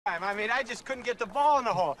I mean, I just couldn't get the ball in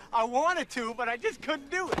the hole. I wanted to, but I just couldn't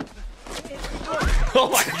do it. Oh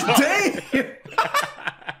my god! Damn!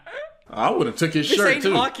 I would have took his This shirt ain't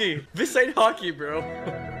too. hockey. This ain't hockey, bro.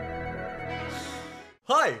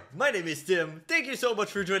 Hi, my name is Tim. Thank you so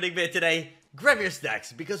much for joining me today. Grab your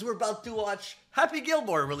snacks because we're about to watch Happy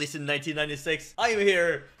Gilmore, released in 1996. I am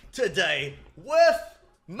here today with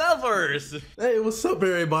Melvers. Hey, what's up,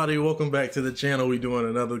 everybody? Welcome back to the channel. We doing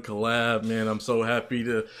another collab, man. I'm so happy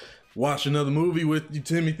to watch another movie with you,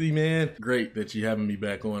 Timothy, man. Great that you having me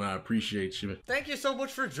back on. I appreciate you. Thank you so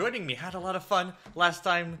much for joining me. Had a lot of fun last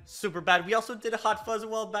time. Super bad. We also did a Hot Fuzz a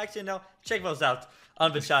while back, so you know, check those out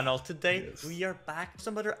on the channel. Today, we are back with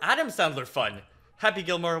some other Adam Sandler fun. Happy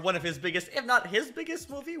Gilmore, one of his biggest, if not his biggest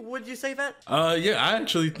movie, would you say that? Yeah, I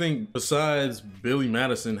actually think besides Billy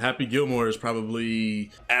Madison, Happy Gilmore is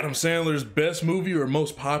probably Adam Sandler's best movie or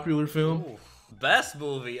most popular film. Ooh, best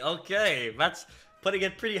movie, okay. That's putting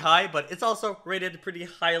it pretty high, but it's also rated pretty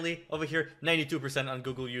highly over here, 92% on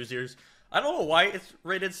Google users. I don't know why it's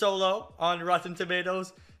rated so low on Rotten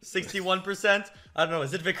Tomatoes, 61%. I don't know,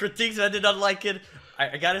 is it the critiques that did not like it?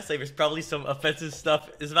 I gotta say, there's probably some offensive stuff.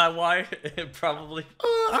 Is that why? Probably.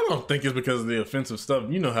 I don't think it's because of the offensive stuff.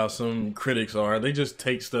 You know how some critics are. They just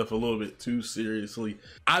take stuff a little bit too seriously.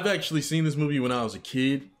 I've actually seen this movie when I was a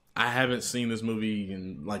kid. I haven't seen this movie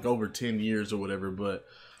in like over 10 years or whatever, but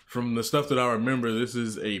from the stuff that I remember, this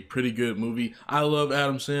is a pretty good movie. I love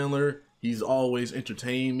Adam Sandler. He's always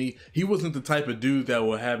entertained me. He wasn't the type of dude that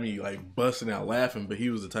would have me like busting out laughing, but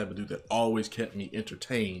he was the type of dude that always kept me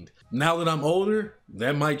entertained. Now that I'm older,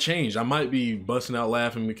 that might change. I might be busting out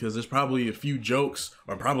laughing because there's probably a few jokes,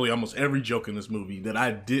 or probably almost every joke in this movie that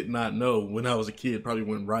I did not know when I was a kid. Probably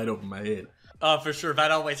went right over my head. For sure,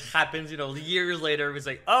 that always happens, you know, years later, it's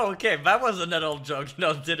like, oh, okay, that was an old joke, you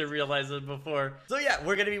know, didn't realize it before. So yeah,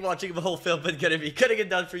 we're gonna be watching the whole film, but gonna be cutting it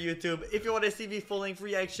down for YouTube. If you want to see the full-length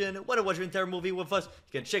reaction, want to watch the entire movie with us,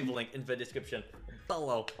 you can check the link in the description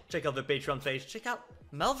below. Check out the Patreon page, check out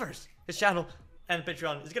Melvers, his channel, and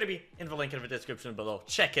Patreon is gonna be in the link in the description below.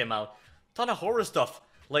 Check him out. Ton of horror stuff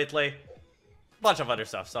lately, bunch of other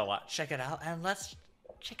stuff, so check it out, and let's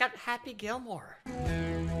check out Happy Gilmore.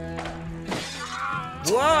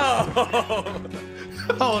 Whoa!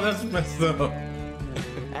 Oh, that's messed up.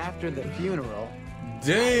 After the funeral...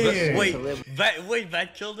 Damn! Wait,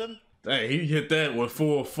 that killed him? Hey, he hit that with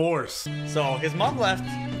full force. So, his mom left,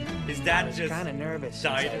 his dad just kind of nervous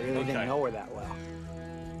died. I really didn't know her that well.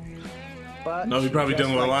 But no, he probably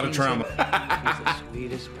dealing with a lot of trauma. He's the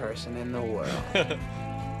sweetest person in the world.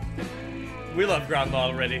 We love Grandma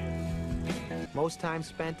already. Most time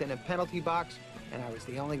spent in a penalty box, and I was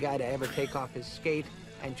the only guy to ever take off his skate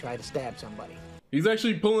and try to stab somebody. He's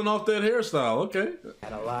actually pulling off that hairstyle, okay.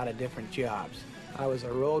 Had a lot of different jobs. I was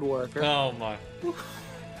a road worker. Oh my.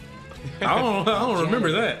 I don't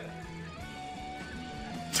remember that.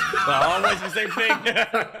 Well, always the same thing.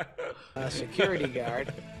 A security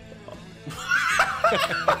guard.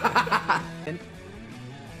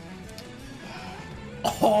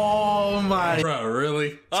 Oh my. Bro,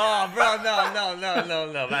 really? Oh, bro,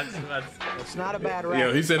 no. That's. It's not a bad rap.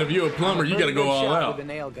 Yo, he said if you're a plumber, you gotta go all out. With a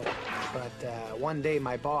nail gun. But one day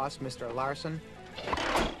my boss, Mr. Larson,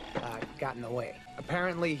 got in the way.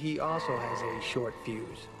 Apparently he also has a short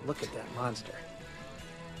fuse. Look at that monster.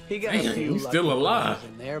 He got a few he's still alive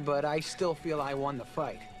in there, but I still feel I won the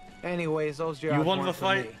fight. Anyways, those jobs You won weren't the for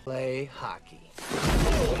fight? me. Play hockey.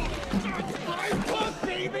 My puck,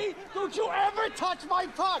 baby! Don't you ever touch my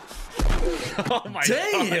puck! Oh my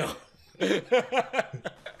Damn! God.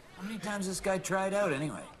 How many times this guy tried out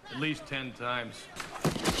anyway? At least 10 times.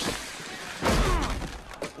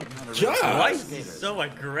 God! Why is he so The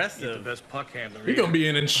aggressive? best puck handler. You're gonna be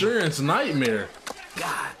an insurance nightmare.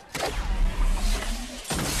 God.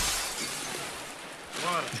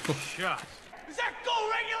 What a shot. Is that goal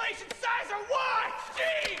regulation size or what?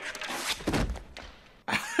 Steve!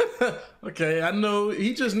 Okay, I know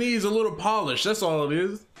he just needs a little polish. That's all it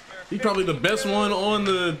is. He's probably the best one on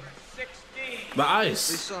the They ice.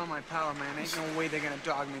 saw my power, man. Ain't no way they're gonna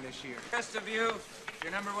dog me this year. Rest of you, if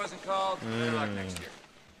your number wasn't called, better luck next year.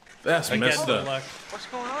 That's messed Good up. luck. What's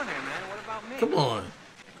going on here, man? What about me? Come on.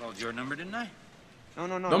 I called your number, didn't I? No.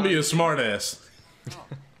 Don't be a smartass.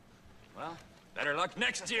 Well, better luck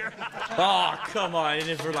next year. Oh, come on. It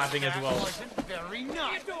is laughing as well. Very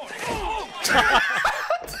nice.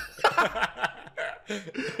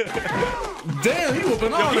 Damn, he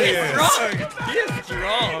whooping all He is their strong. He is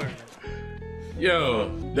strong. Yo,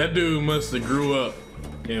 that dude must have grew up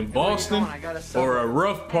in Boston or a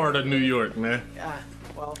rough part of New York, man. Yeah,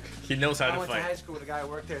 well, He knows how I to went to high fight. school with a guy who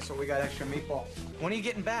worked there, so we got extra meatballs. When are you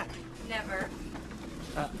getting back? Never.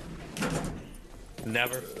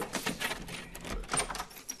 Never.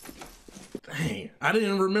 Dang, I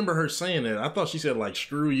didn't remember her saying that. I thought she said like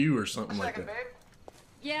 "screw you" or something like that. Babe.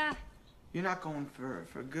 Yeah. You're not going for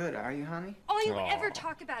good, are you, honey? All you ever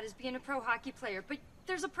talk about is being a pro hockey player, but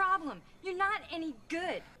there's a problem. You're not any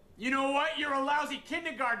good. You know what? You're a lousy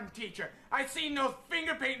kindergarten teacher. I seen those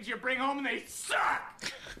finger paintings you bring home and they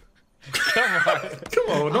suck. Come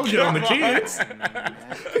on, don't get on the kids.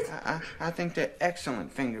 I think they're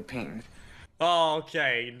excellent finger paintings.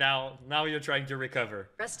 Okay, now you're trying to recover.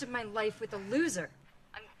 Rest of my life with a loser.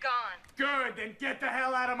 I'm gone. Good, then get the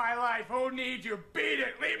hell out of my life. Who needs you? Beat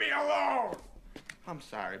it. Leave me alone. I'm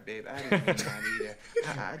sorry, babe. I didn't mean that either.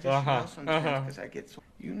 I just feel sometimes because I get so...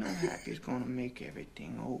 You know hockey's gonna make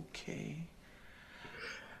everything okay.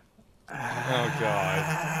 Oh,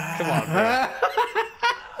 God. Come on, bro.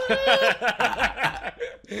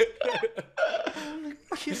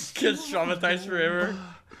 Kids traumatized forever.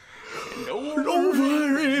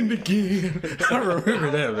 Over and again. I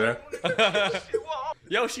remember that, man.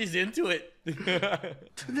 Yo, she's into it.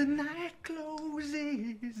 To the night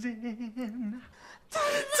closes in.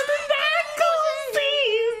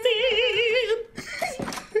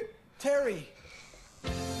 Terry.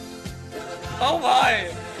 Oh my!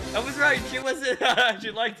 I was right. She wasn't.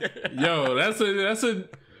 She liked it. Yo, that's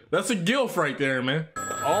a gilf right there, man.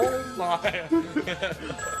 Oh my!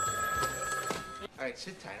 All right,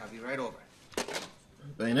 sit tight. I'll be right over.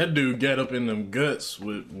 Dang, that dude got up in them guts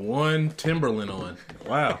with one Timberland on.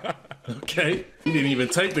 Wow. Okay. He didn't even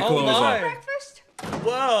take the clothes off. Breakfast?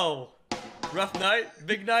 Whoa! Rough night,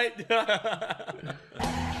 big night.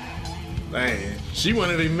 Dang, she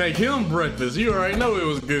wanted to make him breakfast. You already know it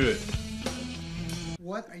was good.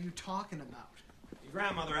 What are you talking about? Your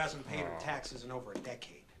grandmother hasn't paid her taxes in over a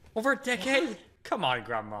decade. Over a decade? Come on,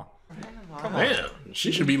 Grandma. Come on. Man,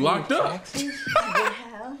 she should be locked up. I would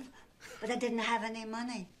have, but I didn't have any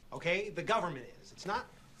money. Okay, the government is. It's not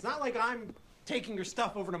like I'm taking your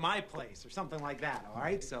stuff over to my place or something like that, all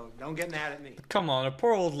right? So don't get mad at me. Come on, a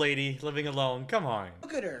poor old lady living alone. Come on.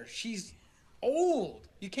 Look at her. She's old.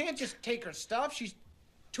 You can't just take her stuff. She's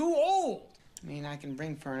too old. I mean, I can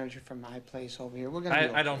bring furniture from my place over here. We're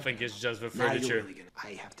gonna. I don't think it's just the Now you're furniture. really gonna.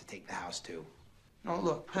 I have to take the house too. No,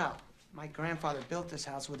 look, pal. My grandfather built this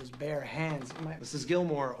house with his bare hands. Mrs.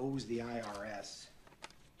 Gilmore owes the IRS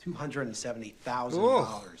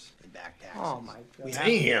 $270,000 in back taxes. Oh my God.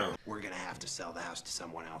 Damn. We're gonna have to sell the house to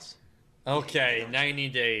someone else. Okay, 90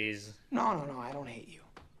 days. No, I don't hate you.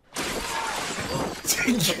 I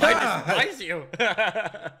despise you.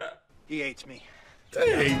 He hates me.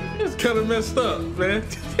 Dang, it's kind of messed up, man.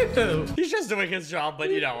 He's just doing his job, but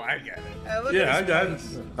you know, I get it. Yeah,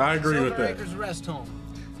 I agree with Silver that. Acres Rest Home.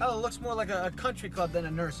 Hell, it looks more like a country club than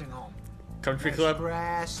a nursing home. Country Nice club?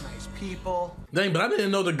 grass, nice people. Dang, but I didn't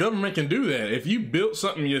know the government can do that. If you built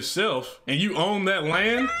something yourself and you own that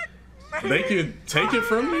land, they could take it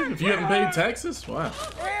from you if you haven't paid taxes? Wow.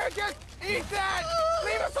 Here, just eat that!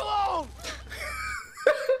 Leave us alone!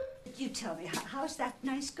 You tell me, how's that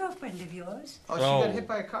nice girlfriend of yours? Oh, she got hit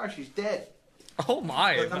by a car. She's dead. Oh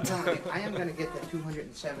my. Look, I'm telling you, I am gonna get the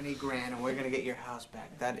 270 grand, and we're gonna get your house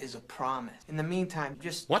back. That is a promise. In the meantime,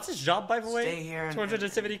 just What's his job, by the way? stay here and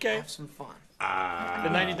 270K? have some fun. The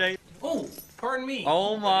 90 days? Oh, pardon me.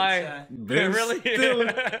 Oh my. Really?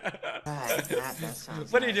 That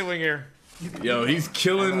sounds What are you nice. doing here? Yo, he's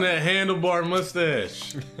killing that handlebar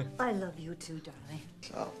mustache. I love you too, darling.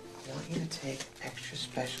 So, I want you to take extra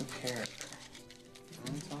special care of her. You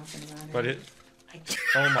know what I'm talking about? But it.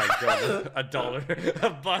 Oh my god. $1. A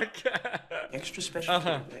buck. Extra special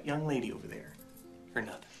care of that young lady over there. For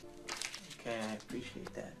nothing. Okay, I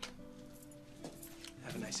appreciate that.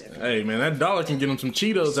 Have a nice afternoon. Hey, man, that dollar can get him some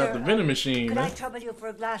Cheetos out the vending machine, Could I man. trouble you for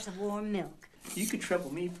a glass of warm milk? You could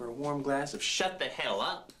trouble me for a warm glass of shut the hell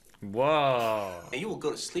up. Whoa. And you will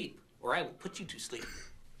go to sleep, or I will put you to sleep.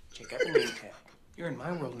 Check out the name tag. You're in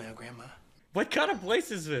my world now, Grandma. What kind of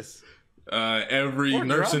place is this? Every Poor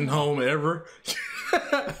nursing grandma. home ever.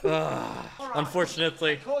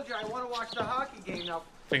 Unfortunately. I told you I want to watch the hockey game now.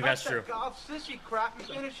 I think that's true. Golf sissy crap and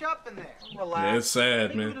finish up in there. Yeah, it's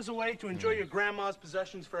sad, Think of it man. as a way to enjoy your grandma's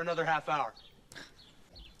possessions for another half hour.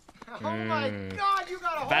 Oh my God, you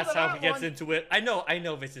got a hold That's of how that he gets one. into it. I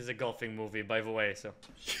know this is a golfing movie, by the way, so.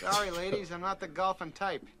 Sorry, ladies, I'm not the golfing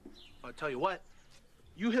type. I'll tell you what.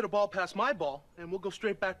 You hit a ball past my ball, and we'll go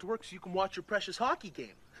straight back to work so you can watch your precious hockey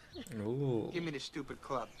game. Ooh. Give me the stupid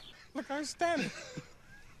club. Look, I stand.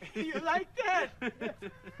 You like that?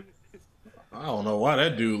 I don't know why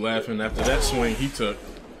that dude laughing after that swing he took.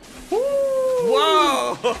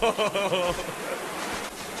 Whoa!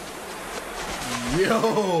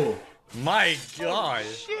 Yo! My God.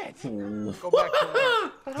 Shit! Go back to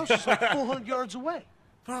work. That house is like 400 yards away.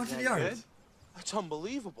 400 yards. That's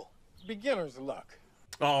unbelievable. Beginner's luck.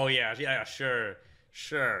 Oh yeah, yeah, sure,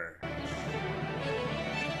 sure. I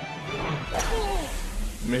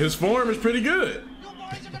mean, his form is pretty good. You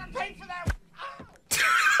boys are gonna pay for that.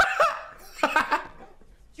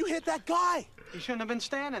 You hit that guy. You shouldn't have been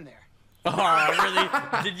standing there. Oh,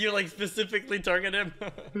 really? Did you like specifically target him?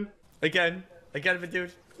 Again,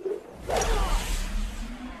 dude.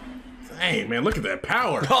 Dang, man, look at that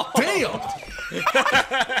power. Damn.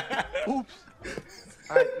 Oops.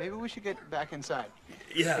 All right, maybe we should get back inside.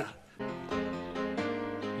 Yeah.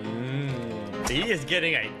 He is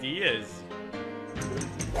getting ideas.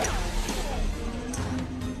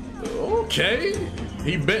 Okay.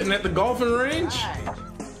 He betting at the golfing range?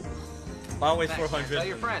 Always Thanks, 400. tell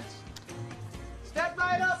your friends. Step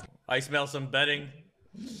right up. I smell some betting.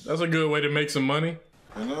 That's a good way to make some money.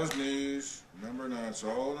 And those knees. Remember now, it's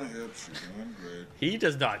all in the hips. You're doing great. He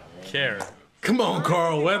does not care. Come on,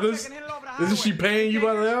 Carl Weathers. Isn't she paying you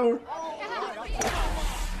by the hour?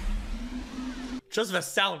 Just the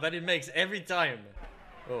sound that it makes every time.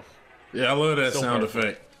 Oh. Yeah, I love that So sound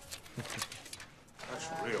perfect. effect. That's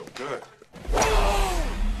real good.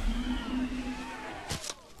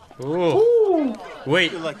 Ooh.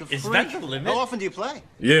 Wait, You're like a is freak. that the limit? How often do you play?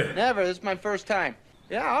 Yeah. Never. This is my first time.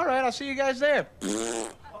 Yeah, all right. I'll see you guys there.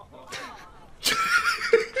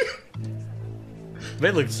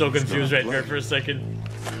 They looked so confused right there for a second.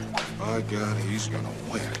 By God, he's gonna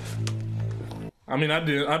win. I mean,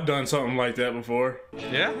 I've done something like that before.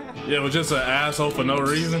 Yeah? Yeah, it was just an asshole for no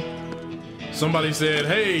reason. Somebody said,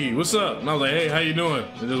 "Hey, what's up?" And I was like, "Hey, how you doing?"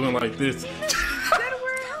 It just went like this.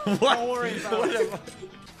 What? Don't worry about it.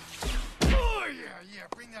 Oh, yeah.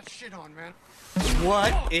 Bring that shit on, man.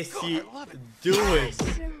 What is he doing?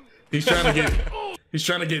 He's trying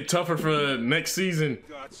to get tougher for next season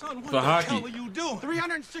Son, what for the hockey. hell are you doing?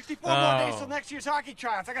 364 more days till next year's hockey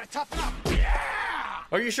tryouts. I gotta toughen up. Yeah!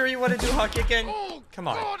 Are you sure you want to do hockey again? Oh, Come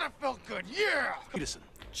on. Oh, that felt good. Yeah! Peterson,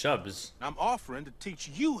 Chubbs. I'm offering to teach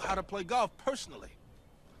you how to play golf personally.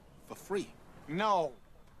 For free. No.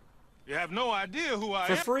 You have no idea who I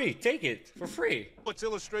For am. free. Take it. For free. Sports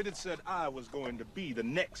Illustrated said I was going to be the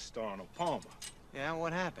next Arnold Palmer. Yeah,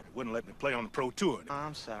 what happened? Wouldn't let me play on the pro tour. Oh,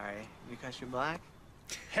 I'm sorry. Because you're black?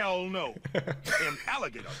 Hell no. An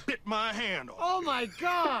alligator bit my hand off. Oh, my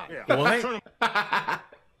God! Yeah. What? Turn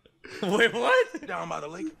Wait, what? him down by the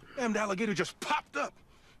lake. Damn alligator just popped up.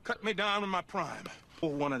 Cut me down in my prime.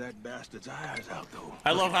 Pull one of that bastard's eyes out, though.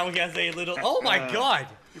 I love how he has a little. Oh my God!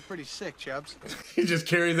 You're pretty sick, Chubbs. He just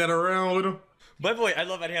carries that around with him. By the way, I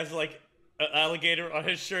love that he has like an alligator on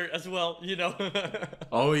his shirt as well. You know.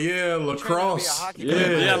 Oh yeah, lacrosse.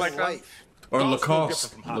 Yeah, like or Golf's no Lacoste.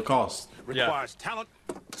 different from hockey. Lacoste. Requires talent,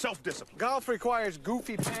 self-discipline. Golf requires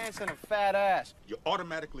goofy pants and a fat ass. You're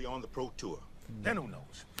automatically on the pro tour. Then who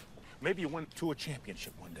knows? Maybe you win a tour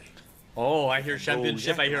championship one day. Oh, I hear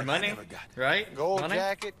championship. I hear money. never got. Right? Gold Money?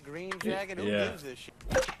 jacket, green jacket. Who Yeah. gives this shit?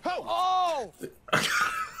 Oh!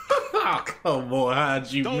 Oh, come on,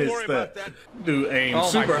 how'd you Don't miss worry that? about that. Dude aimed Oh my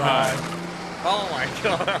super God. high. Oh my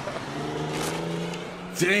God.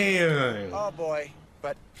 Damn. Oh boy.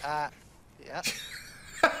 But yeah.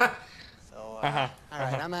 So all right,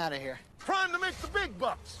 I'm out of here. Trying to make the big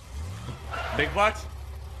bucks. Big bucks?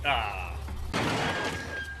 Ah.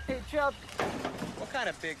 Hey, Chubb. What kind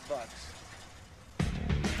of big bucks?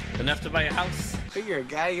 Enough to buy a house? Figure a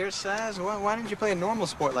guy your size. Why didn't you play a normal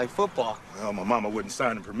sport like football? Well, my mama wouldn't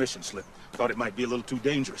sign a permission slip. Thought it might be a little too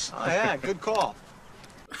dangerous. Oh yeah, good call.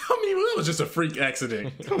 I mean, it was just a freak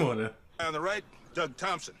accident. Come on now. On the right, Doug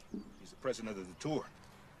Thompson. He's the president of the tour.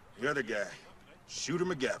 The other guy, Shooter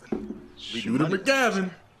McGavin. Shooter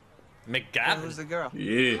McGavin. Who's the girl?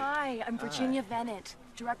 Yeah. Hi, I'm Virginia Bennett,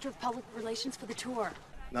 Director of Public Relations for the tour.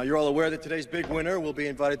 Now, you're all aware that today's big winner will be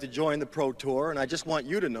invited to join the Pro Tour, and I just want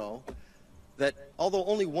you to know that although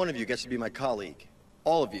only one of you gets to be my colleague,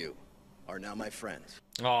 all of you are now my friends.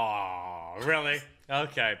 Oh, really?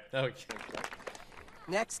 Okay.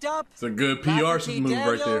 Next up, It's a good PR Lafferty move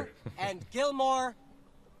right Daniel there. and Gilmore,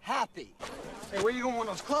 Happy. Hey, where you going with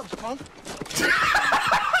those clubs, punk?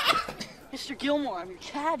 Mr. Gilmore, I'm your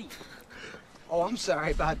caddy. Oh, I'm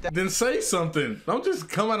sorry about that. Then say something. Don't just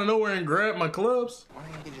come out of nowhere and grab my clubs. Why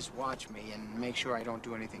don't you just watch me and make sure I don't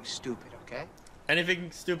do anything stupid, okay? Anything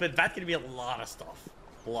stupid? That could be a lot of stuff.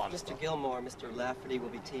 A lot of stuff. Mr. Gilmore, Mr. Lafferty will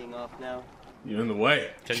be teeing off now. You're in the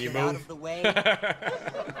way. Can you Get out move? of the way.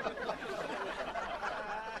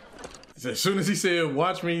 As soon as he said,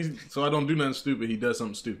 watch me so I don't do nothing stupid, he does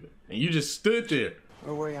something stupid. And you just stood there.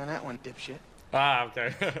 Where were you on that one, dipshit? Ah,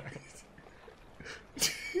 okay.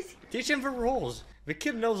 Teach him the rules. The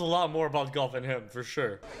kid knows a lot more about golf than him, for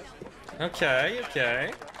sure. Okay,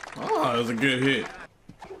 okay. Oh, that was a good hit.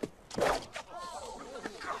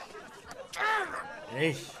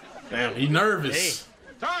 Hey. Damn, he nervous. Hey.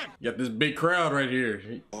 Time. You got this big crowd right here.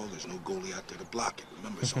 Oh, there's no goalie out there to block it.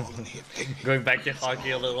 Remember, it's all in the hip. Hey, Going back to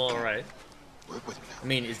hockey a little, alright. work with me now. I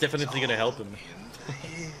mean, it's definitely gonna help him.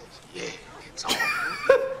 Yeah, it's all.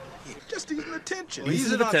 Just easing the tension. Ease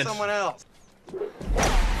Ease it the on tension. someone else.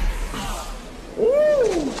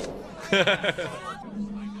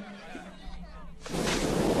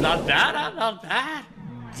 Not bad, huh? Not bad.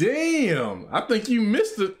 Damn, I think you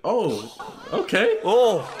missed it. Oh, okay.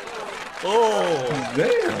 Oh. Oh.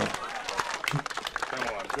 Damn.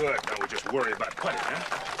 Come on, good. Now we just worry about putting,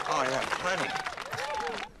 huh? Oh, yeah, plenty.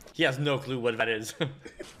 He has no clue what that is.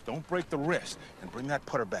 Don't break the wrist and bring that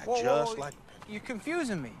putter back Whoa, just whoa, like... You're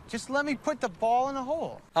confusing me. Just let me put the ball in the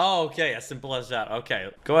hole. Oh, okay, as simple as that. Okay,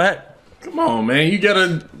 go ahead. Come on, man. You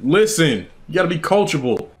gotta listen. You gotta be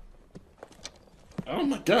coachable. Oh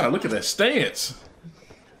my God, look at that stance.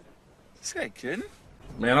 This guy kidding?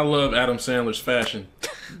 Man, I love Adam Sandler's fashion.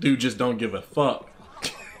 Dude just don't give a fuck.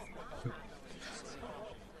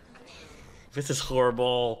 This is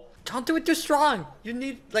horrible. Don't do it too strong. You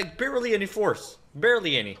need, like, barely any force.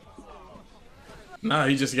 Barely any. Nah,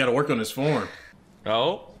 he just gotta work on his form.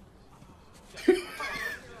 Oh?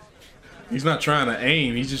 He's not trying to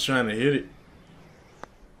aim, he's just trying to hit it.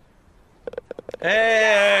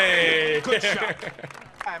 Hey! Good shot.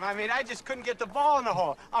 I mean, I just couldn't get the ball in the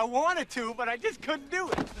hole. I wanted to, but I just couldn't do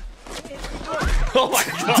it. Oh my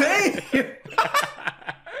God! Damn!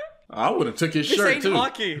 I would have took his This shirt ain't too.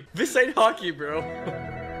 hockey. This ain't hockey, bro.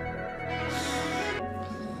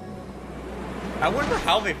 I wonder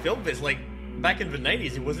how they filmed this. Like, back in the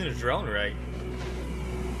 90s, it wasn't a drone, right?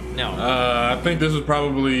 No. I think this was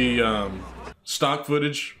probably stock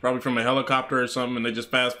footage, probably from a helicopter or something, and they just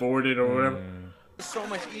fast forwarded or whatever. It's so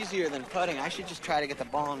much easier than putting. I should just try to get the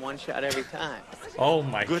ball in one shot every time. Oh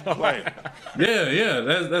my Good God. play. Yeah,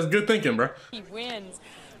 that's good thinking, bro. He wins.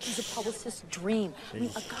 He's a publicist's dream. I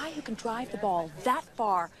mean, a guy who can drive the ball that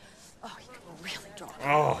far. Oh, he can really draw.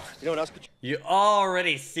 Oh. You know what else? You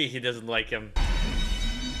already see he doesn't like him.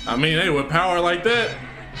 I mean, hey, with power like that,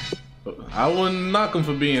 I wouldn't knock him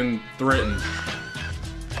for being threatened.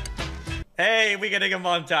 Hey, we getting a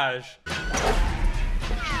montage.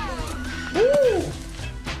 Woo!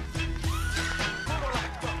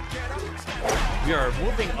 We are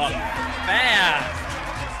moving up fast.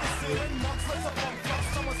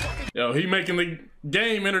 Yo, he making the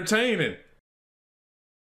game entertaining.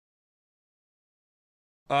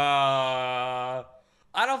 I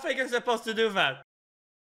don't think you're supposed to do that.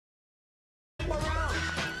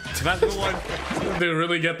 That's the one. They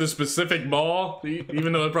really get the specific ball,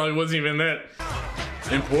 even though it probably wasn't even that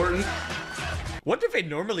important. What do they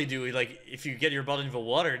normally do? Like, if you get your ball into the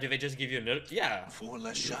water, do they just give you another? Yeah. 4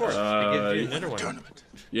 less Of shots. course, they give you another one. Tournament.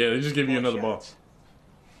 Yeah, they just give you another ball.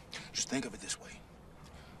 Just think of it this way.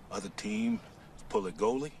 Other team pull a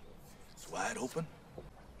goalie. It's wide open.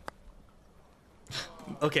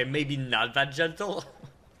 Okay, maybe not that gentle.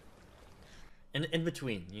 In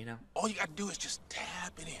between, you know? All you gotta do is just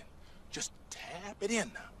tap it in. Just tap it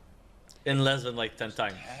in now. In less than like 10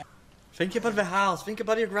 times. Think about the house. Think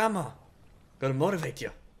about your grandma. Gotta motivate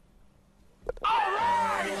you.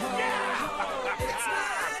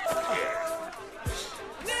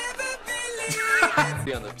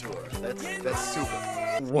 Be on the tour. That's super.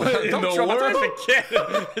 What in the Don't world? traumatize the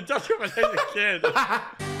kid. Don't traumatize the kid.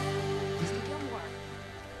 Mr. Gilmore,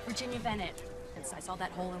 Virginia Bennett. Since I saw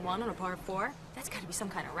that hole-in-one on a par 4, that's got to be some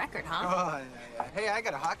kind of record, huh? Oh, yeah. Hey, I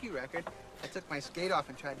got a hockey record. I took my skate off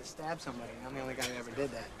and tried to stab somebody. I'm the only guy who ever did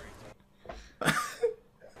that.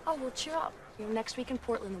 Oh, well, cheer up. You know, next week in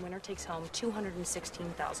Portland, the winner takes home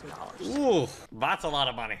 $216,000. Ooh, that's a lot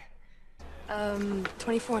of money.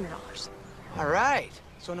 $2,400. All right.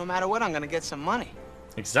 So no matter what, I'm gonna get some money.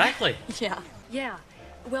 Exactly. Yeah. Yeah.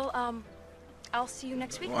 Well, I'll see you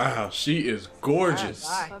next week. Wow, she is gorgeous.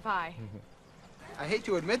 Bye-bye. I hate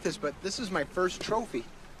to admit this, but this is my first trophy.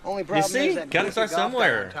 Only You problem see? is that Gotta goofy start golf guy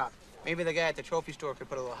somewhere. on top. Maybe the guy at the trophy store could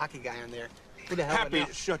put a little hockey guy on there. Who the hell would Happy,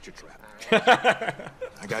 know? shut your trap.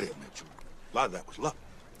 I gotta admit, you. A lot of that was luck.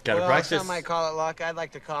 Gotta Well, practice. some might call it luck. I'd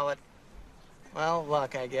like to call it, well,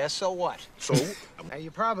 luck, I guess. So what? So? Now,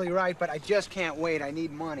 you're probably right, but I just can't wait. I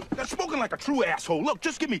need money. Now, spoken like a true asshole. Look,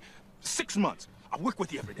 just give me 6 months. I'll work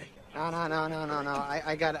with you every day. No.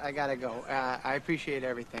 I gotta go. I appreciate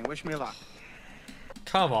everything. Wish me luck.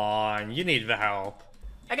 Come on, you need the help.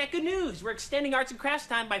 I got good news. We're extending arts and crafts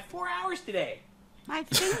time by 4 hours today. My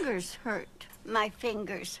fingers hurt. My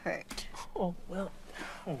fingers hurt. Oh, well.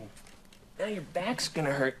 Oh. Now your back's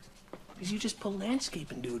gonna hurt because you just pulled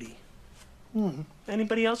landscaping duty.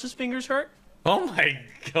 Anybody else's fingers hurt? Oh my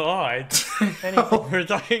god. We're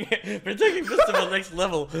taking this to the next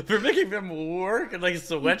level. We're making them work in like a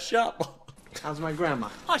sweatshop. How's my grandma?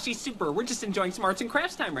 Oh, she's super. We're just enjoying some arts and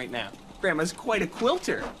crafts time right now. Grandma's quite a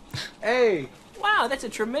quilter. Hey! Wow, that's a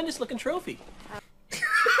tremendous looking trophy.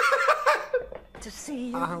 To see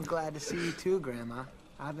you. I'm glad to see you too, Grandma.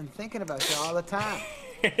 I've been thinking about you all the time.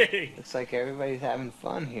 Looks like everybody's having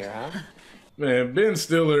fun here, huh? Man, Ben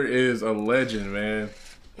Stiller is a legend, man.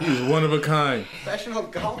 He's one of a kind. Professional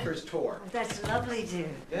golfers tour. That's lovely, dude.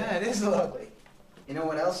 Yeah, it is lovely. You know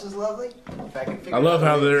what else is lovely? If I can figure I love out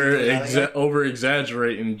how a way to they're do that.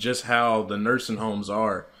 over-exaggerating just how the nursing homes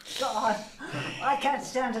are. God, I can't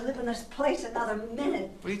stand to live in this place another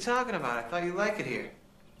minute. What are you talking about? I thought you liked it here.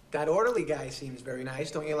 That orderly guy seems very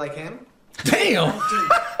nice. Don't you like him? Damn!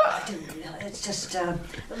 I do. It's just, well,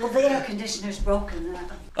 the air conditioner's broken.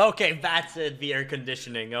 Okay, that's it. The air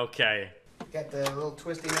conditioning. Okay. Got the little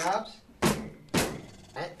twisty knobs?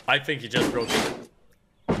 I think you just broke it.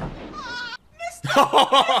 Get this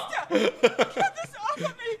off of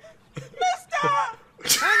me! Mister!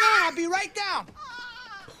 Hang on, I'll be right down.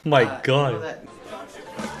 My god.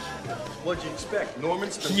 What'd you expect?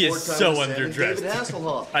 Norman spent He more is time so with Sam and David underdressed.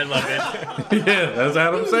 Hasselhoff. I love it. Yeah, that's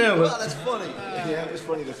Adam Sandler. Wow, that's funny. Yeah, it was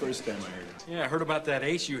funny the first time I heard it. Yeah, I heard about that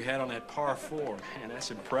ace you had on that par 4. Man,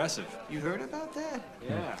 that's impressive. You heard about that?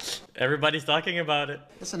 Yeah. Everybody's talking about it.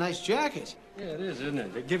 That's a nice jacket. Yeah, it is, isn't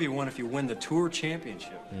it? They give you one if you win the tour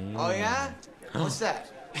championship. Oh, yeah? What's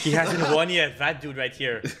that? He hasn't won yet. That dude right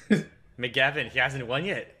here. McGavin, he hasn't won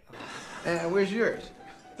yet. Where's yours?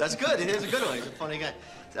 That's good. It is a good one. He's a funny guy.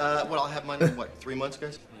 I'll have mine in, 3 months,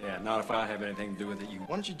 guys? Yeah, not if I have anything to do with it.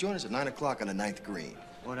 Why don't you join us at 9 o'clock on the 9th green?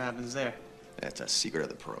 What happens there? That's a secret of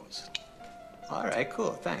the pros. All right,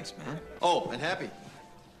 cool. Thanks, man. Oh, and Happy.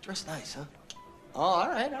 Dress nice, huh? Oh, all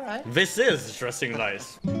right, all right. This is dressing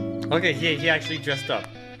nice. Okay, he actually dressed up.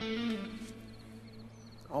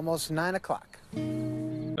 Almost 9 o'clock.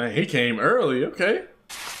 Man, he came early, okay.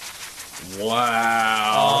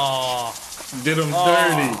 Wow. Oh. Did him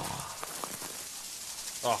dirty.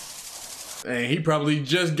 Oh. And he probably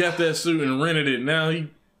just got that suit and rented it. Now he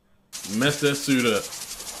messed that suit up.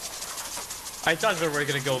 I thought they were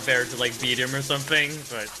gonna go there to like beat him or something,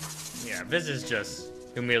 but yeah, this is just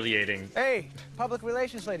humiliating. Hey, public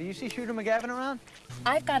relations lady, you see Shooter McGavin around?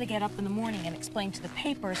 I've got to get up in the morning and explain to the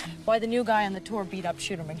papers why the new guy on the tour beat up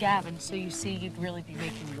Shooter McGavin, so you see you'd really be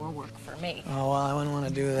making more work for me. Oh, well, I wouldn't want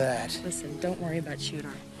to do that. Listen, don't worry about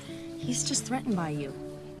Shooter. He's just threatened by you.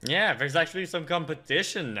 Yeah, there's actually some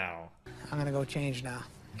competition now. I'm gonna go change now.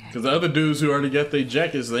 Because the other dudes who already got their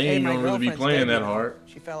jackets, they ain't my gonna really be girlfriend's playing dead, that you know. hard.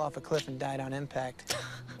 She fell off a cliff and died on impact.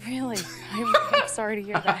 Really? I'm sorry to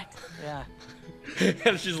hear that.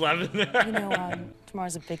 Yeah. She's laughing there. You know,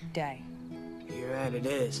 tomorrow's a big day. You're right, it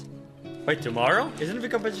is. Wait, tomorrow? Isn't the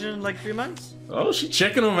competition in like 3 months? Oh, she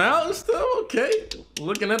checking them out and stuff? Okay.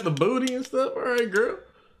 Looking at the booty and stuff? All right, girl.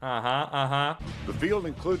 The field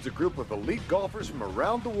includes a group of elite golfers from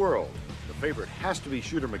around the world. The favorite has to be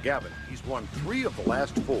Shooter McGavin. He's won 3 of the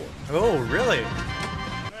last 4. Oh, really?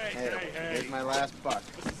 Hey, here's my last buck.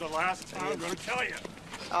 This is the last time I'm going to tell you.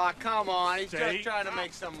 Oh, come on. He's just trying to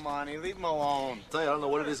make some money. Leave him alone. I tell you, I don't know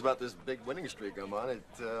what it is about this big winning streak I'm on.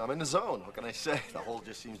 I'm in the zone. What can I say? The hole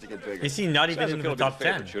just seems to get bigger. Is he not even in the top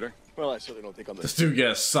 10? Shooter. Well, I certainly don't think I'm the... This dude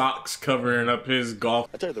got socks covering up his golf.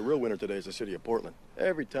 I tell you, the real winner today is the city of Portland.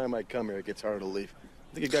 Every time I come here, it gets harder to leave.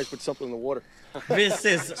 I think you guys put something in the water. This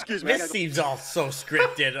is Excuse me, this seems all so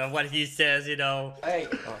scripted of what he says, you know. Hey,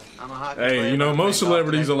 I'm a hockey player. Hey, you know, most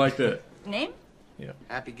celebrities are like that. Name? Yeah.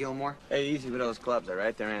 Happy Gilmore. Hey, easy with those clubs, all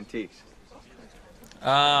right? They're antiques.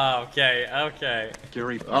 Oh, okay, okay.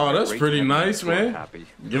 Oh, that's pretty nice, man.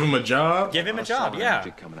 Give him a job. Give him a job, yeah.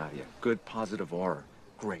 Coming out of you. Good positive aura.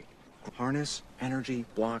 Great. Harness, energy,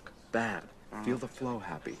 block, bad. Feel the flow,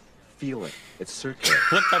 Happy. Feel it. It's circular.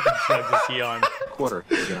 What type of drugs is he on? Quarter.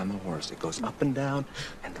 Get on the horse. It goes up and down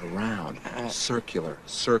and around. Circular.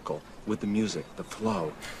 Circle. With the music, the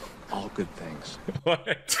flow. All good things.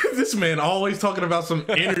 What? This man always talking about some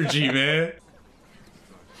energy, man.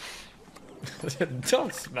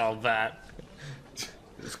 Don't smell that.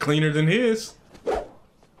 It's cleaner than his. Me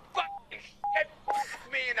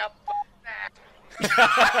in a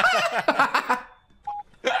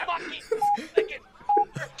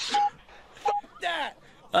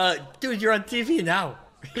Dude, you're on TV now.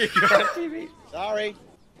 You're on TV. Sorry.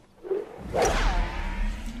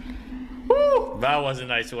 Woo! That was a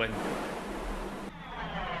nice one.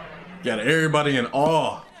 Got everybody in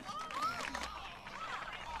awe.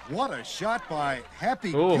 What a shot by Happy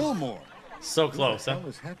Ooh. Gilmore. So close, huh? Who the hell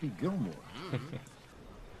is Happy Gilmore?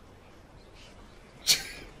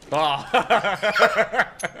 Oh.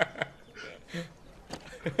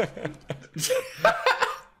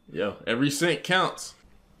 Yo, every cent counts.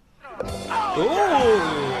 Ooh,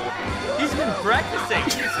 he's been practicing.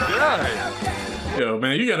 He's good. Yo,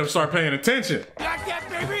 man, you gotta start paying attention. Like that,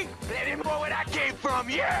 baby? Let him know where that came from,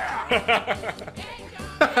 yeah!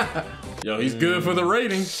 Yo, he's good for the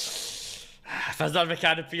rating. Fast not med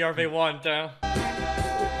keine PRV1, hein?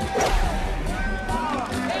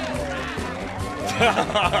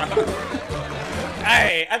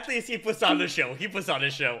 Hey, at least he puts on the show. He puts on the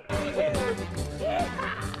show.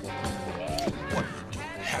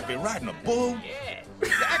 Happy riding a bull? Yeah.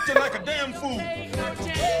 You're acting like a damn fool.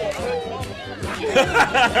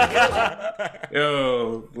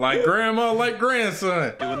 Yo, like grandma, like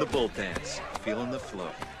grandson. Doing the bull dance, feeling the flow,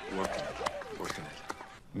 working it.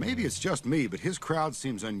 Maybe it's just me, but his crowd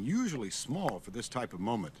seems unusually small for this type of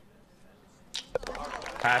moment.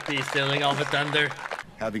 Happy stealing all the thunder.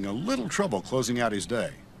 Having a little trouble closing out his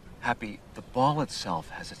day. Happy, the ball itself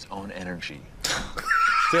has its own energy.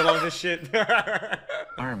 Steal all this shit.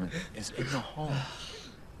 Armin is in the home.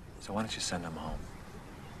 So why don't you send him home?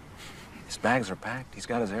 His bags are packed. He's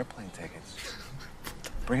got his airplane tickets.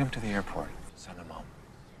 Bring him to the airport. Send him home.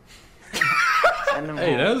 Send him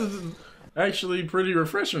Hey, home. that's actually pretty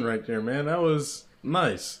refreshing right there, man. That was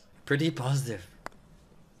nice. Pretty positive.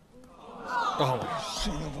 Oh,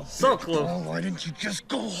 Son of a so bitch, close. Paul, why didn't you just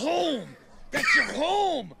go home? That's your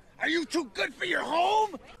home! Are you too good for your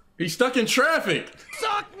home? He's stuck in traffic.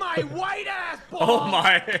 Suck my white ass, Paul! Oh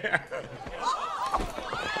my.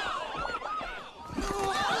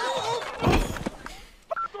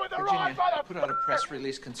 Virginia, put out a press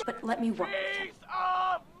release. But let me work.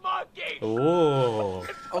 Oh,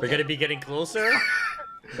 we're gonna be getting closer.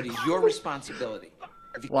 But it's your responsibility.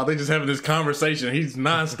 While they just having this conversation, he's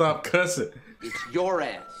nonstop cussing. It's your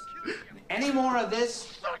ass. Any more of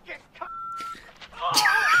this?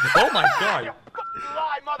 Oh my god.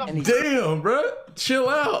 Damn, bro. Chill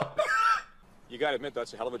out. You gotta admit,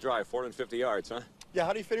 that's a hell of a drive, 450 yards, huh? Yeah,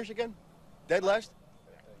 how do you finish again? Dead last?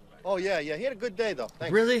 Oh, yeah, he had a good day, though.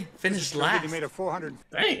 Thanks. Really? Finished last? He made a 400.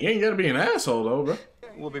 Dang, you ain't gotta be an asshole, though, bro.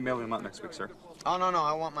 We'll be mailing them out next week, sir. Oh, no,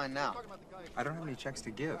 I want mine now. I don't have any checks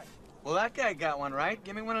to give. Well, that guy got one, right?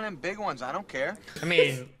 Give me one of them big ones. I don't care. I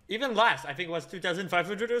mean, even last, I think it was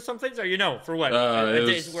 2,500 or something. So you know, for what? A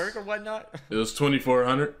day's work or whatnot? It was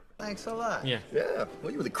 2,400. Thanks a lot. Yeah. Yeah,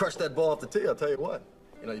 well, you really crushed that ball off the tee, I'll tell you what.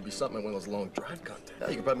 You know, you'd be something in one of those long drive contests. Yeah,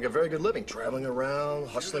 you could probably get a very good living, traveling around,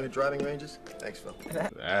 hustling at driving ranges. Thanks, Phil.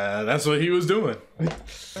 That's what he was doing.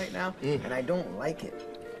 Right now, and I don't like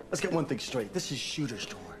it. Let's get one thing straight. This is Shooter's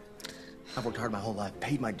tour. I've worked hard my whole life,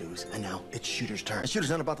 paid my dues, and now it's Shooter's turn. And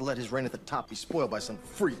Shooter's not about to let his reign at the top be spoiled by some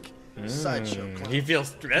freak sideshow clown. He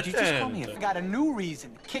feels Did you just call me? threatened. I got a new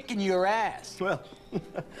reason. Kicking your ass. Well,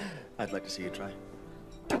 I'd like to see you try.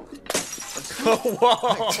 Oh,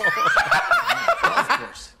 whoa. Of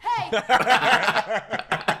course.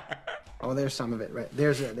 Oh, there's some of it, right?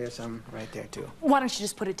 There's some right there, too. Why don't you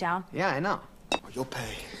just put it down? Yeah, I know. Oh, you'll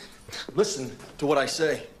pay. Listen to what I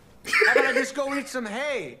say. How about I just go eat some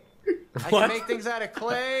hay? I can make things out of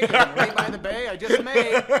clay and lay by the bay. I just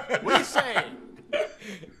made. What do you say?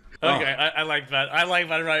 Okay, I like that. I like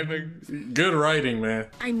that rhyming. Good writing, man.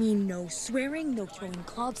 I mean, no swearing, no throwing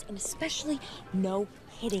clubs, and especially no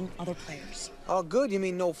hitting other players. Oh, good. You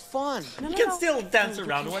mean no fun? No, You no, can no. still dance You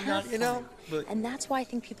around can and have whatnot, you know? fun. But And that's why I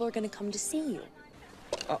think people are going to come to see you.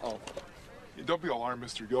 Uh-oh. Don't be alarmed,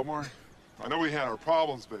 Mr. Gilmore. I know we had our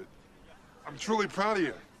problems, but I'm truly proud of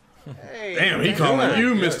you. Hey, Damn, he calling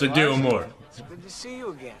you Mr. Gilmore. It's good to see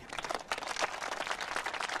you again.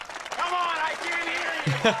 Come on, I can't hear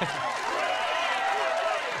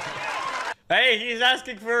you. hey, he's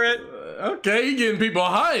asking for it. Okay, he getting people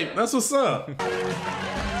hyped. That's what's up.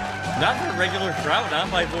 Not for a regular crowd, huh,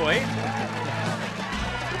 my boy?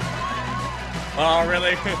 Oh,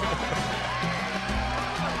 really?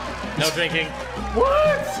 No drinking.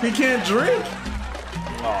 What? He can't drink?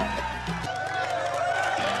 Oh.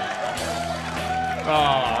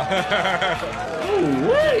 Oh,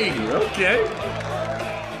 wait. Okay.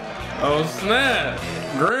 Oh, snap.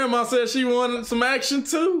 Grandma said she wanted some action,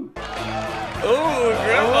 too. Oh,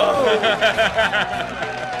 Grandma.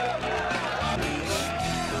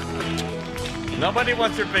 Nobody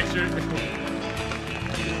wants your picture.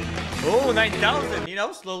 Oh, 9,000, you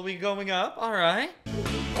know, slowly going up. All right.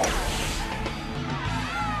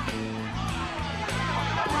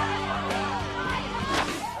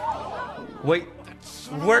 Wait,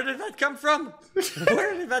 where did that come from?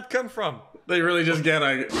 Where did that come from? They really just got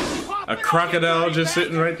a A crocodile just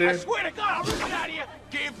sitting right I there. swear to God, I'll rip it out of you.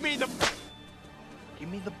 Give me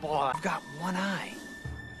the ball. I've got one eye.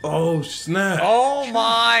 Oh snap! Oh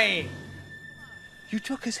my! You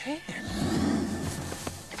took his hand.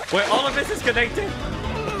 Wait, all of this is connected?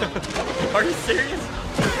 Are you serious?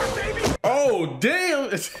 Oh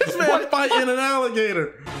damn! It's this man fighting an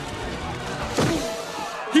alligator.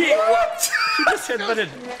 What? He just headbutted.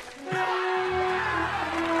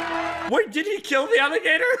 Wait, did he kill the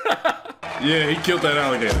alligator? Yeah, he killed that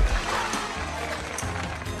alligator.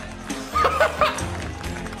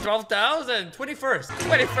 12,000.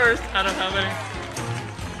 21st out of how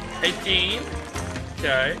many? 18.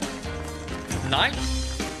 Okay. 9.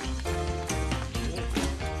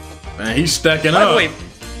 Man, he's stacking By the up. way,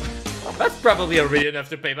 that's probably already enough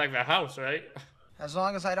to pay back the house, right? As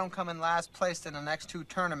long as I don't come in last place in the next 2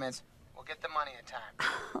 tournaments, we'll get the money in time.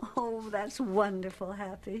 Oh, that's wonderful,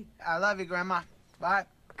 Happy. I love you, Grandma. Bye.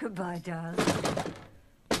 Goodbye, darling.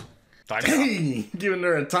 Dang, giving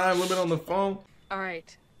her a time limit on the phone. All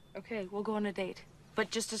right. Okay, we'll go on a date.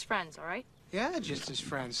 But just as friends, all right? Yeah, just as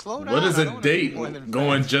friends. Slow down. What is I a don't wanna be date more than going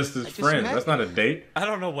friends. just as I just friends? met That's not a date. I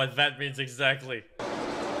don't know what that means exactly.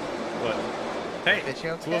 What? Hey, Bitch, you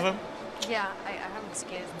okay? 2 of them? Yeah, I haven't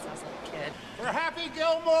skated since I was a kid. For Happy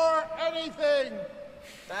Gilmore, anything.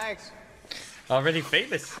 Thanks. Already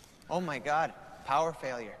famous. Oh my God, power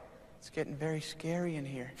failure. It's getting very scary in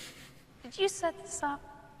here. Did you set this up?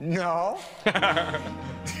 No.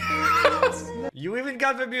 You even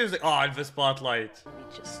got the music on the spotlight. We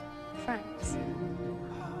just friends.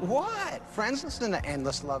 What? Friends listen to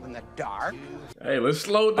Endless Love in the Dark? Hey, let's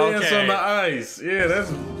slow dance Okay. on the ice. Yeah,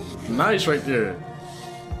 that's nice right there.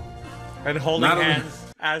 And holding Not a- hands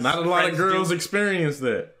as Not a lot of friends girls do. experience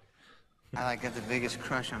that. I like got the biggest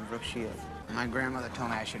crush on Brooke Shields. My grandmother told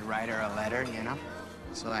me I should write her a letter, you know?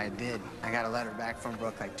 So I did. I got a letter back from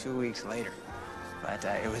Brooke like 2 weeks later. But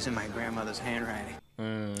it was in my grandmother's handwriting.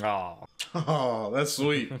 Aw. Oh, that's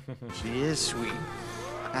sweet. She is sweet.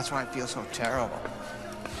 That's why I feel so terrible.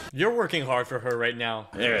 You're working hard for her right now.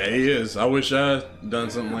 Yeah, he is. I wish I'd done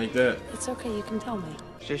something like that. It's okay, you can tell me.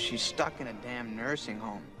 It's just she's stuck in a damn nursing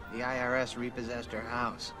home. The IRS repossessed her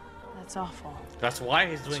house. That's awful. That's why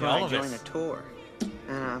he's doing So all I of joined this. a tour.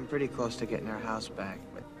 And I'm pretty close to getting her house back,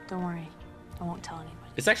 but Don't worry. I won't tell anyone.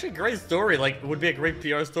 It's actually a great story. Like, it would be a great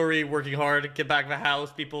PR story. Working hard, get back the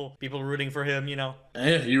house. People rooting for him. You know.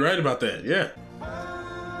 Yeah, you're right about that. Yeah.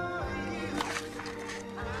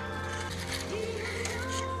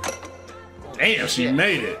 Damn, she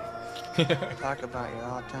made it. talk about your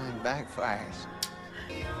all-time backfires.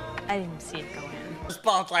 I didn't see it go in. The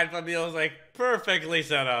spotlight for me was like perfectly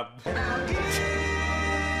set up.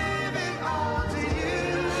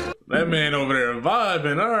 That man over there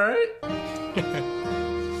vibing, all right.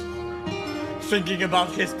 Thinking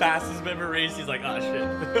about his past, his memories, he's like, oh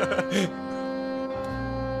shit.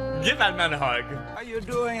 Give that man a hug. How you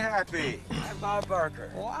doing, Happy? I'm Bob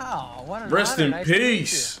Barker. Wow, what an Rest honor. in Nice to meet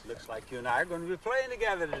peace. Looks like you and I are going to be playing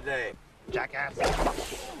together today. Jackass.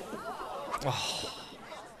 Oh,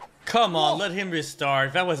 come on, let him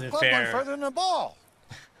restart. That wasn't Club went fair. further than the ball.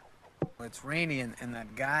 It's rainy and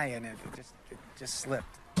that guy and it just slipped.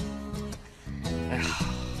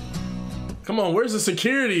 Come on, where's the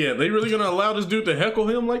security at? They really gonna allow this dude to heckle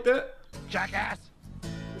him like that? Jackass.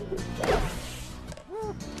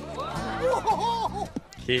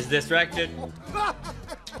 He's distracted. The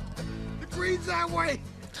green's that way.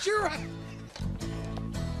 Sure.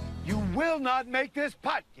 You will not make this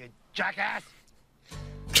putt, you jackass.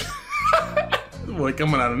 Boy,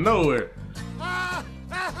 coming out of nowhere.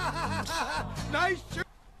 Nice.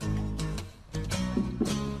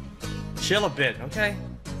 Chill a bit, okay?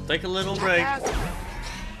 Take a little break.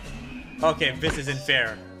 Okay, this isn't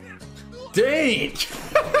fair. Dang!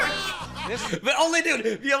 The only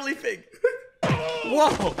dude, the only thing.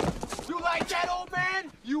 Whoa! You like that, old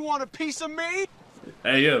man? You want a piece of me?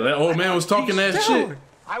 Hey, yeah, that old man was talking that shit.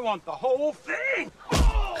 I want the whole thing.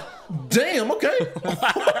 Damn, okay.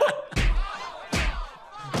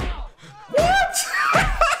 What?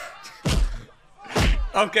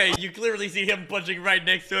 Okay, you clearly see him punching right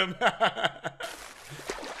next to him.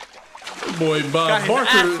 Boy, Bob Got his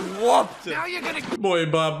ass Barker. whooped. Now you're gonna. Boy,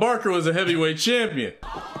 Bob Barker was a heavyweight champion.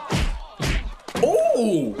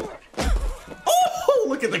 Oh! Oh!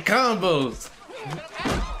 Look at the combos.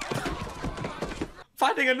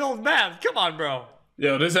 Fighting an old man. Come on, bro.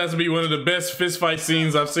 Yo, this has to be one of the best fist fight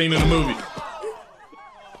scenes I've seen in a movie.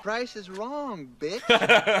 Price is wrong, bitch.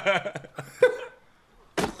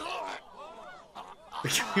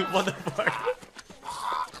 What the fuck?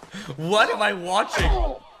 What am I watching?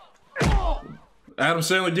 Adam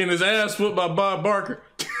Sandler getting his ass whooped by Bob Barker.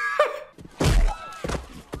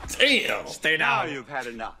 Damn. Stay Now down. you've had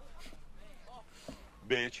enough.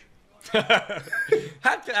 Bitch.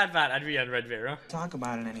 Had to add that at the end right there, huh? Talk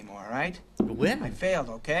about it anymore, all right? Win? I failed,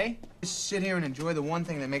 okay? Just sit here and enjoy the one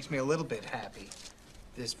thing that makes me a little bit happy.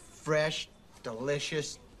 This fresh,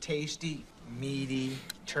 delicious, tasty, meaty,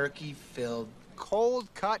 turkey-filled,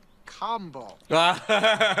 cold-cut combo.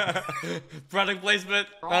 Product placement.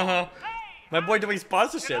 Uh-huh. My boy doing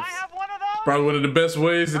sponsorships. Probably one of the best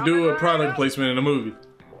ways to do a product placement in a movie.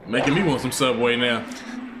 Making me want some Subway now.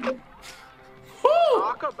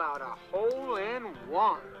 Talk about a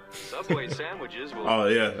hole-in-one. Subway sandwiches will... Oh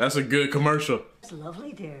yeah, that's a good commercial. It's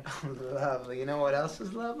lovely, dear. Lovely. You know what else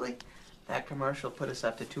is lovely? That commercial put us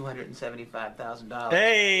up to $275,000.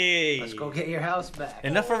 Hey! Let's go get your house back.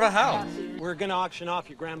 Enough of a house. We're gonna auction off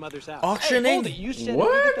your grandmother's house. Auctioning? Hey, hold it. You said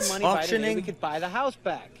What? we get the money by today, Auctioning? we could buy the house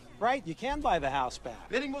back. Right? You can buy the house back.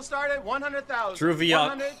 Bidding will start at 100,000. Through the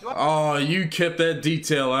Oh, you kept that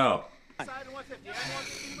detail out.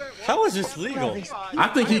 How is this legal? I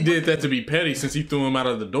think he did that to be petty since he threw him out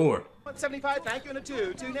of the door. 175, thank you, and a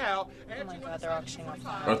two now. Oh my God, they're auctioning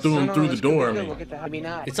off. Or threw him through the door, I mean.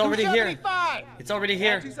 It's already here. 275. It's already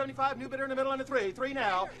here. 275, new bidder in the middle, and a three. Three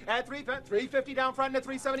now. Add 350 down front and a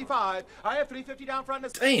 375. I have 350 down front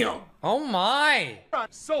and a... Damn. Oh my.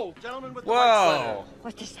 Sold, gentlemen with the white Whoa.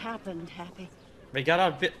 What just happened, Happy? They got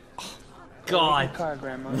a bit. Oh, God. Car,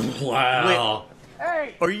 Grandma. Wow.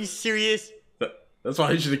 Wait. Are you serious? That's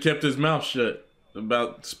why he should have kept his mouth shut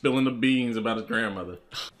about spilling the beans about his grandmother.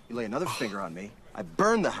 You lay another finger on me, I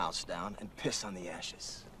burn the house down and piss on the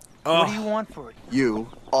ashes. What do you want for it? You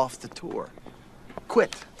off the tour.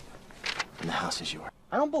 Quit. And the house is yours.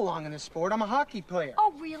 I don't belong in this sport. I'm a hockey player.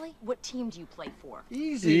 Oh, really? What team do you play for?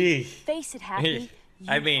 Easy. Face it, Happy.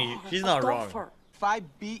 I mean, she's not wrong. If I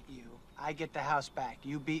beat you, I get the house back.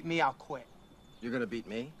 You beat me, I'll quit. You're gonna beat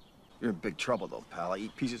me? You're in big trouble, though, pal. I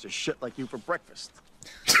eat pieces of shit like you for breakfast.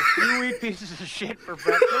 You eat pieces of shit for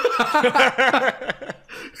breakfast?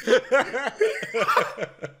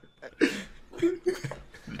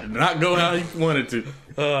 Did not go how he wanted to.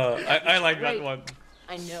 I like that one.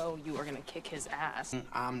 I know you are gonna kick his ass.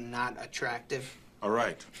 I'm not attractive. All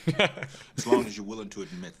right. As long as you're willing to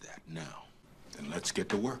admit that now. Then let's get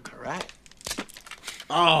to work, all right?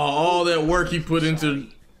 Oh, all that work he put into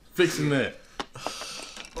fixing that.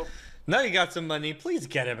 Now you got some money. Please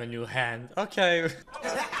get him a new hand. Okay.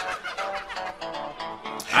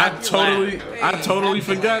 I totally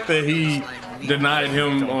forgot that he denied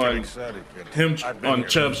him on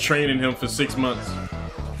Chubbs training him for 6 months.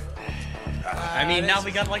 I mean, now we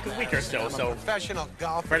got like a week or so, so Professional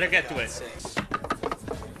golfer. better get to it.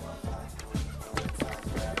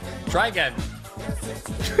 Try again.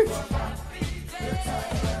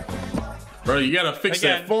 Bro, you gotta fix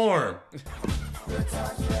that form.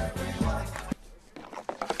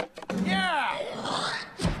 Yeah!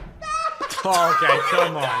 Okay,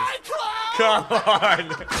 come on. Come on.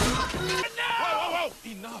 Whoa!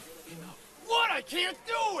 Enough. What? I can't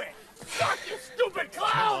do it! Fuck you, stupid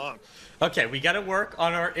clown! Okay, we gotta work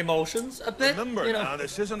on our emotions a bit. Remember, you know. now,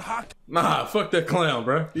 this isn't hockey. Nah, fuck that clown,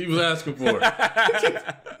 bro. He was asking for it.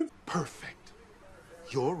 Perfect.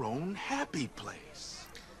 Your own happy place.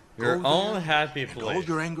 Your Go own there, happy and place. all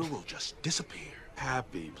your anger will just disappear.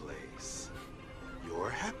 Happy place. Your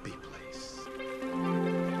happy place.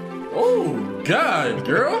 Oh, God,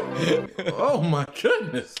 girl. Oh, my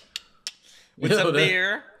goodness. With some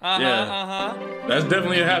beer. Uh-huh. That's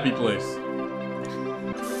definitely a happy place.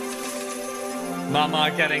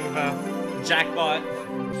 Mama getting the jackpot.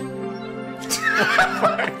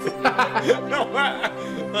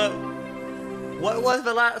 What was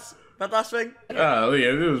the last thing? Oh, yeah,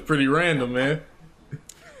 it was pretty random, man.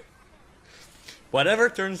 Whatever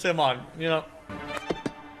turns him on, you know.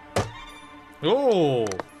 Oh,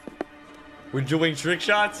 we're doing trick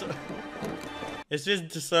shots. Is this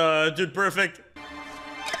just dude perfect?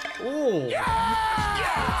 Oh.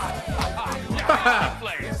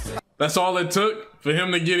 That's all it took for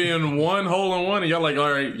him to get in one hole-in-one, and y'all like,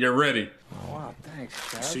 all right, you're ready. Oh, wow, thanks,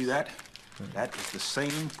 Chad. See that? That is the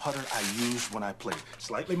same putter I used when I played.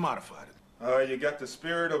 Slightly modified. You got the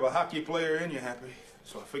spirit of a hockey player in you, Happy.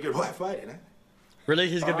 So I figured, why fight it, eh? Really?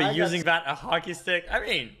 He's gonna Oh, be I using that a hockey stick? I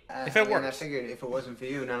mean, if it works. I figured if it wasn't for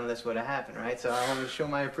you, none of this would have happened, right? So I wanted to show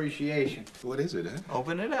my appreciation. What is it, eh?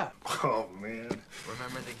 Open it up. Oh, man.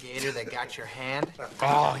 Remember the gator that got your hand?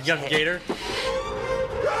 Oh, you got the gator?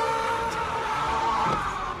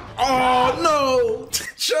 Oh, no!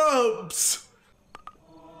 Chubbs!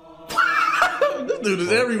 This dude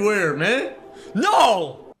is everywhere, man.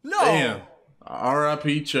 No! Damn.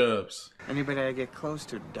 R.I.P. Chubbs. Anybody I get close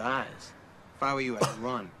to dies. If I were you, I'd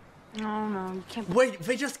run. No, no, you can't. Wait,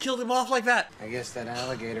 they just killed him off like that. I guess that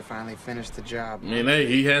alligator finally finished the job. I mean, hey,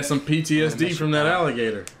 he had some PTSD from that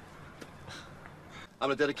alligator. I'm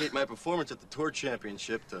gonna dedicate my performance at the tour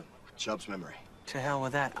championship to Chubb's memory. To hell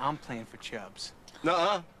with that. I'm playing for Chubbs.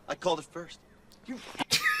 Nuh-uh. I called it first. You're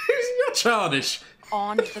childish.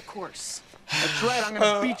 On the course. That's right. I'm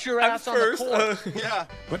gonna beat your ass on the court. Yeah.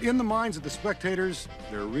 But in the minds of the spectators,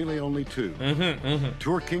 there are really only two.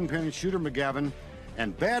 Tour kingpin Shooter McGavin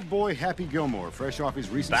and bad boy Happy Gilmore, fresh off his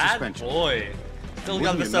recent suspension. Bad boy. Still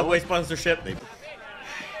got the Wouldn't you Subway know it? sponsorship.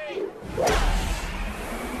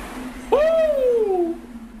 Woo!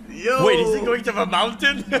 Yo! Wait, is he going to the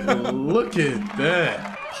mountain? Look at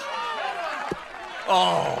that.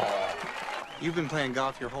 Oh. You've been playing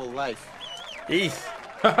golf your whole life. East.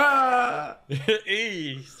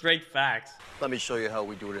 Straight facts. Let me show you how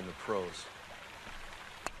we do it in the pros.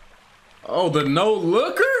 Oh, the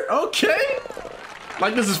no-looker? Okay.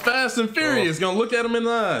 Like this is Fast and Furious. Gonna look at him in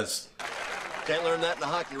the eyes. Can't learn that in the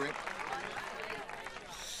hockey rink.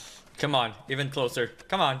 Come on, even closer.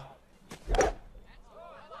 Come on.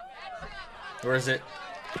 Where is it?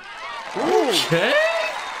 Okay.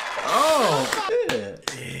 Oh, shit.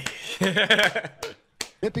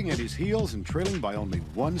 Nipping at his heels and trailing by only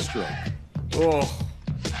one stroke. Oh.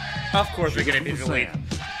 Of course we're gonna do the lead.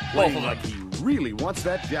 Both of them. Like he really wants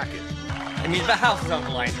that jacket. I mean, the house is on the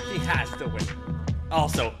line. He has to win.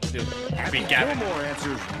 Also, dude, Happy Gavin. Gilmore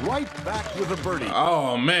answers right back with a birdie.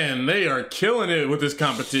 Oh man, they are killing it with this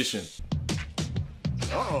competition.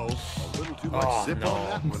 Uh-oh, a little too much sip on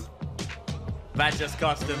that one. That just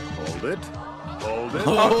cost him. Hold it. Hold it.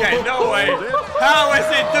 Okay, no way. How is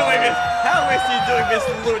he doing it? How is he doing this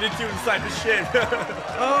Looney Tunes type of shit?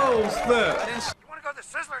 Oh, snap. You want to go to the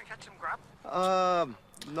Sizzler and catch some grub?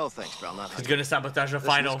 No thanks, pal. Not He's gonna sabotage the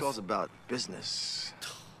finals. This goes about business.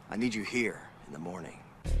 I need you here in the morning.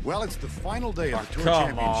 Well, it's the final day of the Tour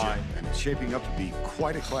come Championship, on. and it's shaping up to be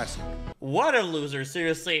quite a classic. What a loser,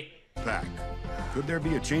 seriously. Back. Could there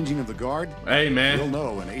be a changing of the guard? Hey, man. We'll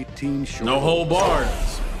know in 18 short. No whole barred.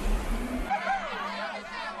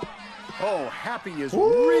 Oh, Happy is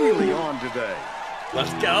really on today.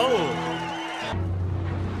 Let's go.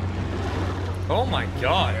 Oh my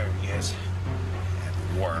god. There he is. That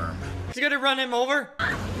worm. Is he gonna run him over?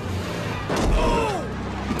 Oh,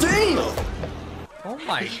 damn. Oh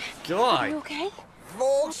my god. Are you okay?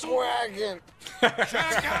 Volkswagen.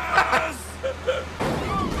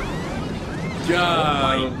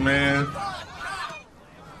 God, man.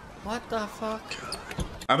 What the fuck?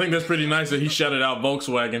 I think that's pretty nice that he shouted out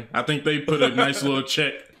Volkswagen. I think they put a nice little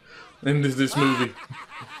check in this movie.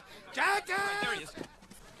 There he is.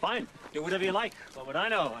 Fine. Do whatever you like. What would I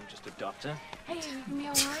know? I'm just a doctor. Hey, you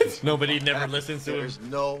alright? Nobody never listens to him. There's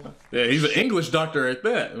no... Yeah, he's an English doctor at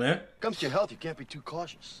that, man. Comes to your health, you can't be too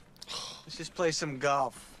cautious. Let's just play some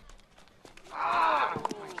golf.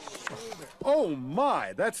 Oh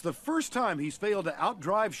my, that's the first time he's failed to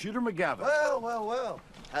outdrive Shooter McGavin. Well.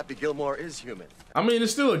 Happy Gilmore is human. I mean,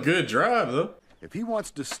 it's still a good drive, though. If he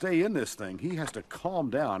wants to stay in this thing, he has to calm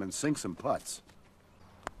down and sink some putts.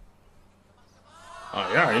 Oh,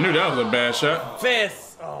 yeah, I knew that was a bad shot.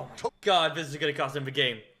 This! Oh my god, this is gonna cost him the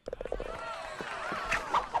game.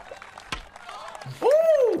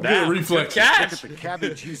 Ooh, good reflex. Good catch. Look at the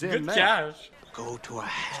cabbage he's in Good now. catch. Go to a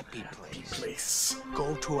happy place.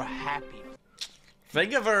 Go to a happy.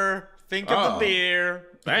 Think of her. Think of the beer.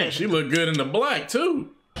 Dang, she looked good in the black,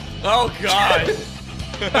 too. Oh god.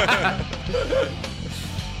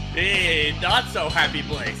 Hey, not so happy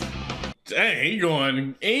place. Dang, he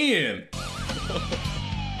going in.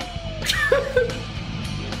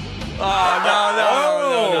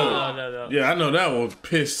 Oh, no. Yeah, I know that will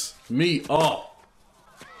piss me off.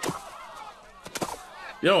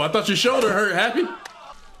 Yo, I thought your shoulder hurt, Happy.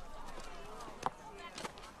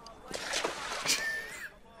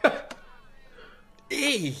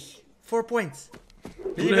 Hey, 4 points.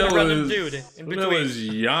 Who the hell is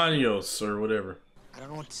Yanios or whatever? I don't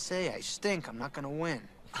know what to say. I stink. I'm not gonna win.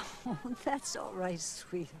 Oh, that's all right,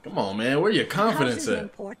 sweet. Come on, man. Where your confidence The house isn't at?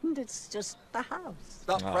 important. It's just the house.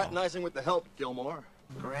 Stop fraternizing with the help, Gilmore.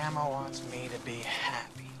 Grandma wants me to be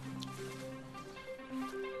happy.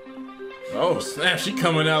 Oh, snap. She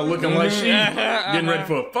coming out looking like she getting ready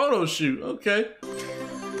for a photo shoot. Okay.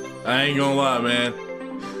 I ain't gonna lie, man.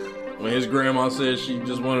 When his grandma said she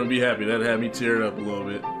just wanted to be happy, that had me teared up a little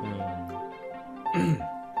bit.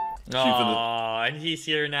 Aww, and he's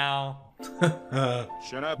here now.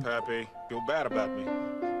 Shut up, Happy. Feel bad about me.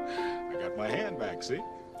 I got my hand back, see?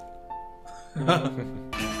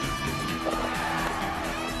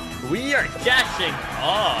 We are catching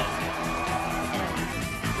off.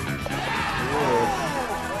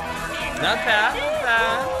 Not bad, not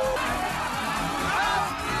bad.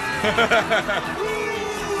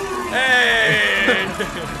 Hey!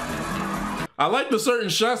 I like the certain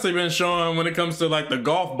shots they've been showing when it comes to like the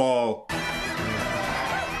golf ball.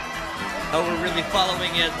 Oh, we're really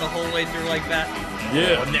following it the whole way through like that?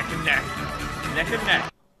 Yeah. Oh, neck and neck. Neck and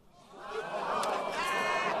neck.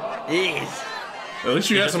 Jeez. At least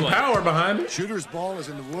you got some power behind it. Shooter's ball is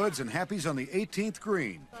in the woods, and Happy's on the 18th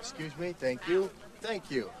green. Excuse me, thank you.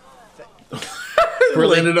 Thank you.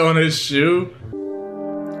 Landed on his shoe.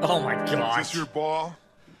 Oh my god. Is this your ball?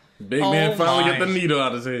 Big man finally got the needle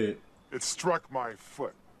out of his head. It struck my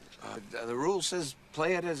foot. The rule says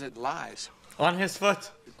play it as it lies. On his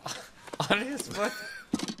foot. On his foot.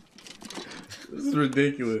 This is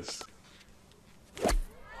ridiculous.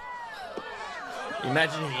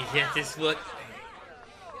 Imagine he hit his foot.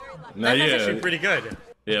 Now, That's actually pretty good.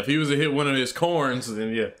 Yeah, if he was to hit one of his corns,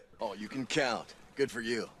 then yeah. Oh, you can count. Good for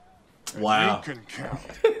you. Wow. You can count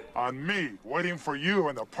on me waiting for you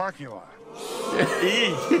in the parking lot.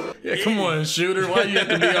 Yeah, come on, Shooter. Why you have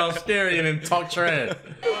to be all scary and then talk trash?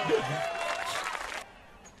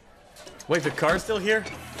 Wait, the car's still here?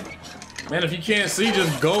 Man, if you can't see,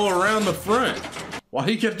 just go around the front. Why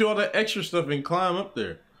he kept doing all that extra stuff and climb up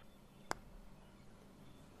there?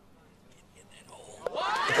 Woo,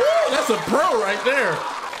 that's a pro right there.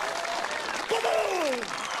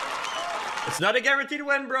 It's not a guaranteed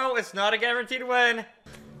win, bro. It's not a guaranteed win.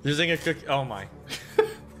 Using a cookie. Oh my.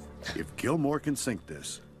 If Gilmore can sink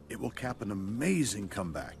this, it will cap an amazing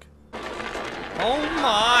comeback. Oh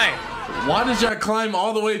my. Why did y'all climb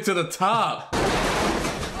all the way to the top?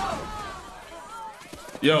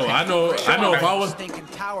 Yo, I know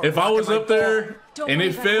if I was up there and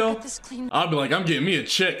it fell, I'd be like, I'm getting me a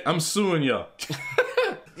check. I'm suing y'all.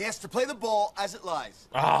 He has to play the ball as it lies.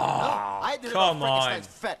 Ah, I did come it on on. Frankenstein's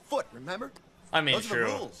fat foot, remember? I mean, Those are true.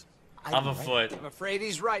 the rules. Of a foot. I'm afraid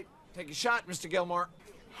he's right. Take a shot, Mr. Gilmore.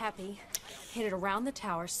 Happy. Hit it around the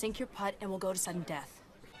tower, sink your putt, and we'll go to sudden death.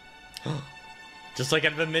 Just like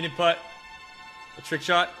at the mini putt. A trick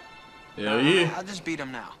shot. Yeah. I'll just beat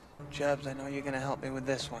him now. Chubbs, I know you're gonna help me with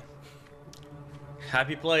this one.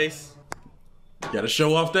 Happy place. Gotta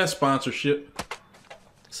show off that sponsorship.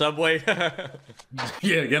 Subway.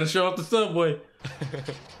 Yeah, gotta show off the Subway.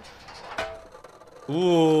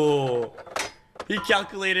 Ooh. He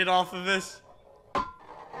calculated off of this.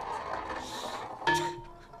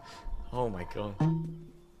 Oh my god.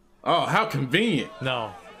 Oh, how convenient.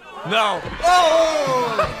 No. No.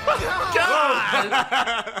 Oh! God!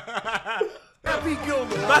 Happy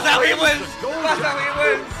Gilmore. That's how he wins. That's how he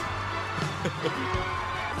wins.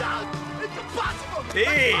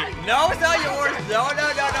 Hey, no, it's not yours. No,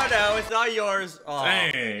 it's not yours. Oh.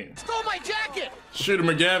 Dang. Stole my jacket. Shooter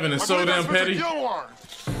McGavin is so damn petty.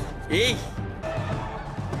 He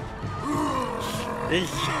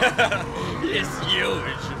is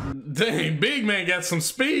huge. Dang, big man got some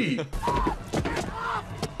speed.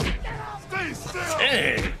 Stay still.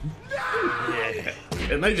 Dang. Yeah.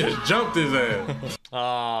 And they just jumped his ass. Oh,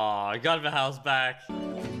 I got the house back.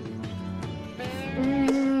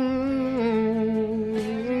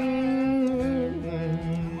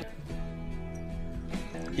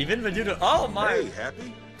 Even the dude. Oh my. Hey,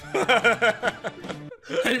 Happy.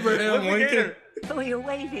 Abraham Lincoln. Who are you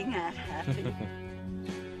waving at, Happy?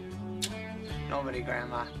 Nobody,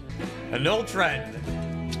 Grandma. An old friend.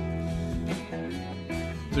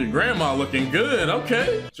 Dude, grandma looking good.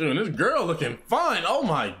 Okay. Dude, this girl looking fine. Oh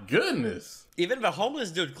my goodness. Even the homeless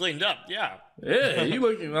dude cleaned up. Yeah. Yeah, he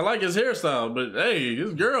looking. I like his hairstyle, but hey,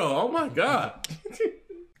 this girl. Oh my god.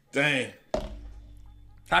 Dang.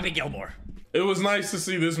 Happy Gilmore. It was nice to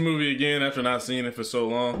see this movie again after not seeing it for so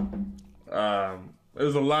long.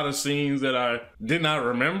 There's a lot of scenes that I did not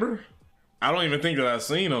remember. I don't even think that I've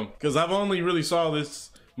seen them because I've only really saw this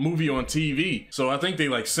movie on TV. So I think they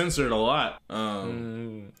like censored a lot. I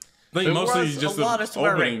think There mostly was just a lot the of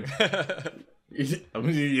swearing. I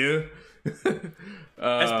mean, yeah.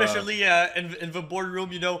 Especially in the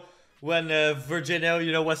boardroom, you know, when Virginia,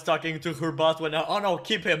 you know, was talking to her boss when, oh no,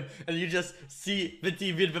 keep him. And you just see the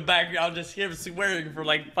TV in the background, just him swearing for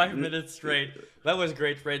like 5 minutes straight. That was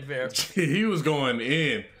great right there. He was going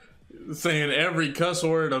in, saying every cuss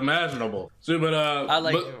word imaginable. So, but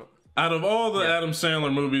out of all the Adam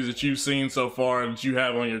Sandler movies that you've seen so far and that you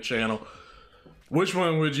have on your channel, which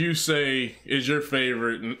one would you say is your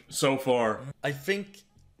favorite so far? I think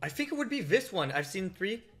it would be this one. I've seen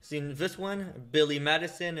 3. Seen this one, Billy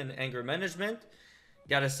Madison and Anger Management.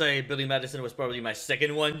 Gotta say, Billy Madison was probably my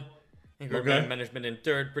second one. Anger Management in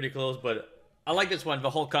third, pretty close, but I like this one. The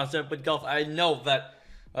whole concept with golf. I know that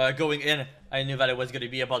going in, I knew that it was gonna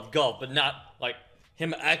be about golf, but not like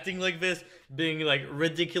him acting like this, being like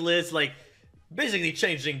ridiculous, like basically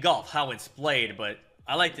changing golf, how it's played. But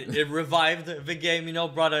I liked it. It revived the game, you know,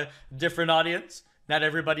 brought a different audience. Not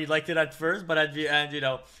everybody liked it at first, but at the end, you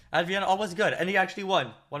know, at the end, all was good. And he actually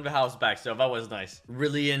won the house back, so that was nice.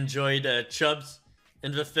 Really enjoyed Chubbs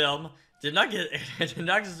in the film. Did not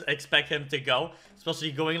expect him to go,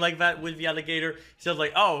 especially going like that with the alligator. He said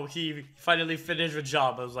like, oh, he finally finished the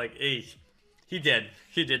job. I was like, hey, he did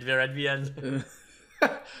there at the end.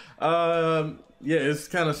 Yeah, it's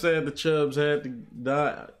kind of sad that Chubbs had to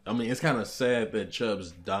die. I mean, it's kind of sad that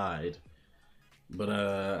Chubbs died. But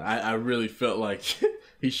I really felt like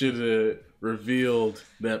he should have revealed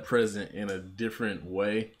that present in a different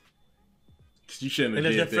way. You shouldn't have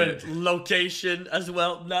in a did different that. Location as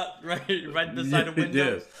well, not right beside a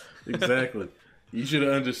window. Yes, exactly. You should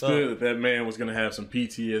have understood that man was gonna have some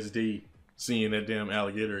PTSD seeing that damn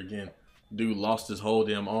alligator again. Dude lost his whole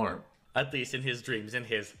damn arm. At least in his dreams, in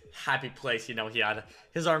his happy place, you know, he had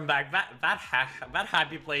his arm back. That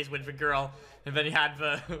happy place with the girl, and then he had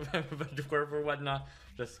the dwarf or whatnot.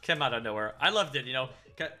 Just came out of nowhere. I loved it, you know,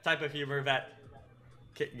 type of humor that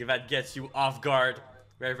gets you off guard.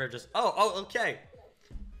 Very just, oh, okay.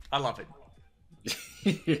 I love it.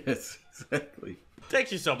 Yes, exactly.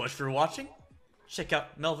 Thank you so much for watching. Check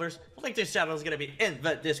out Melverse. The link to his channel is going to be in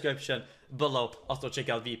the description below. Also, check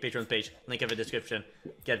out the Patreon page. Link in the description.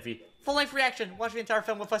 Get the full-length reaction. Watch the entire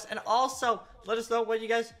film with us. And also, let us know what you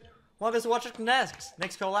guys want us to watch next.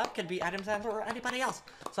 Next collab could be Adam Sandler or anybody else.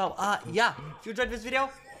 So, yeah. If you enjoyed this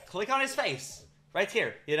video, click on his face. Right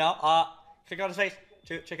here. You know, click on his face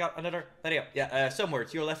to check out another video. Yeah, somewhere.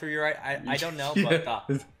 To your left or your right. I don't know. Yeah.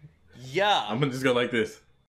 But, yeah. I'm going to just go like this.